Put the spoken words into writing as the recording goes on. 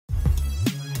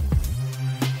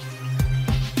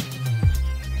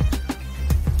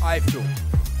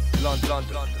iFILM,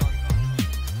 London.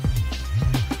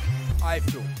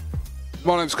 iFILM.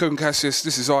 My name's Kugan Cassius,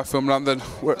 this is iFILM London.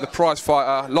 We're at the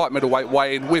Prizefighter Light-Middleweight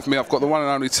weigh-in. With me I've got the one and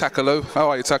only Takaloo. How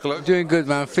are you, Takaloo? Doing good,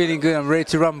 man. Feeling good. I'm ready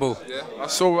to rumble. Yeah. I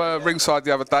saw ringside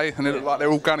the other day and it looked like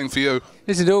they're all gunning for you.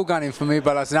 This is all gunning for me,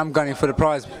 but like I said, I'm gunning for the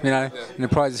prize, you know. Yeah. And the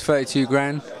prize is 32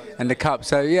 grand and the cup.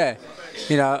 So yeah,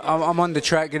 you know, I'm on the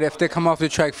track, and if they come off the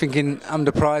track thinking I'm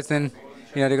the prize, then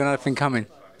you know they're got nothing coming.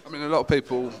 I mean, a lot of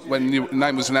people, when your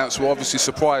name was announced, were obviously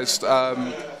surprised.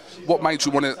 What made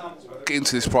you want to get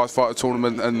into this Prizefighter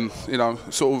tournament and, you know,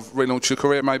 sort of relaunch your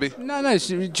career, maybe? No,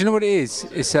 do you know what it is?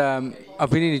 It's I've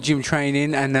been in the gym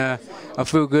training and I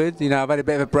feel good. You know, I've had a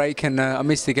bit of a break and I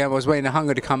missed the game. I was waiting the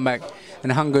hunger to come back, and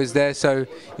the hunger is there. So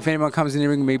if anyone comes in the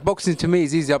ring with me, boxing to me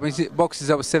is easy. I've been boxing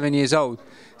since I was 7 years old,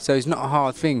 so it's not a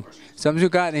hard thing. So I'm just going to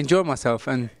go out and enjoy myself,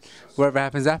 and whatever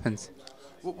happens, happens.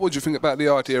 What do you think about the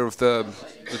idea of the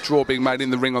draw being made in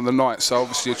the ring on the night? So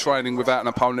obviously you're training without an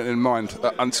opponent in mind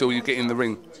until you get in the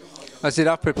ring. I said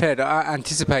I've prepared. I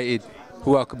anticipated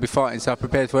who I could be fighting, so I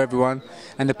prepared for everyone.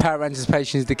 And the power of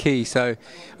anticipation is the key. So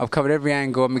I've covered every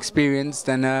angle. I'm experienced,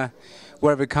 and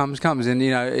wherever it comes. And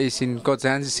you know, it's in God's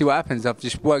hands to see what happens. I've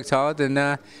just worked hard, and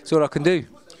it's all I can do.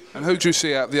 And who do you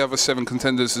see out of the other 7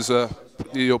 contenders as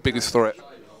your biggest threat?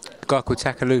 A guy called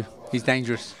Takaloo. He's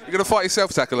dangerous. You're going to fight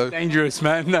yourself, Takaloo? Dangerous,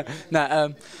 man.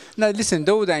 No, listen,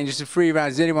 they're all dangerous. The 3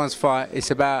 rounds, anyone's fight.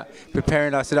 It's about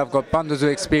preparing. Like I said, I've got bundles of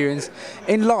experience.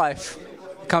 In life,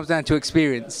 it comes down to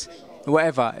experience.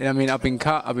 Whatever. I mean, I've been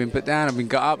cut, I've been put down, I've been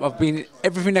got up.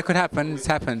 Everything that could happen, it's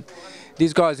happened.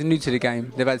 These guys are new to the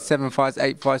game. They've had 7 fights,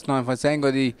 8 fights, 9 fights. They ain't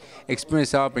got the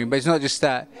experience I bring. But it's not just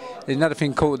that. There's another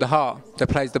thing called the heart that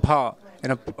plays the part.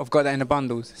 And I've got that in the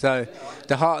bundles. So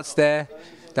the heart's there,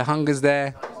 the hunger's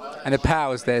there, and the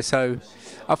power's there. So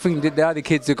I think that the other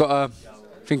kids have got a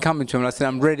thing coming to them. Like I said,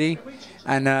 I'm ready,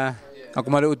 and I've got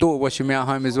my little daughter watching me at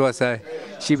home as well, so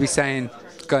she'll be saying,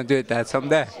 go and do it, Dad, so I'm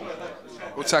there.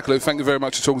 Well, Takaloo, thank you very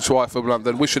much for talking to iFILM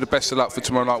London. Wish you the best of luck for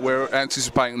tomorrow night. We're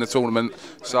anticipating the tournament,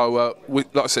 so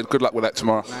like I said, good luck with that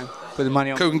tomorrow. Man, put the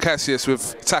money on. Kugan Cassius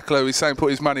with Takaloo. He's saying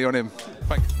put his money on him.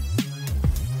 Thank you.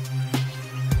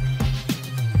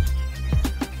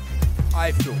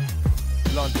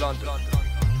 iFILM, London.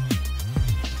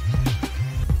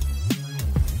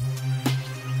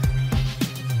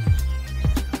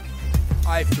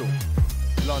 iFILM,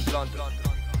 London.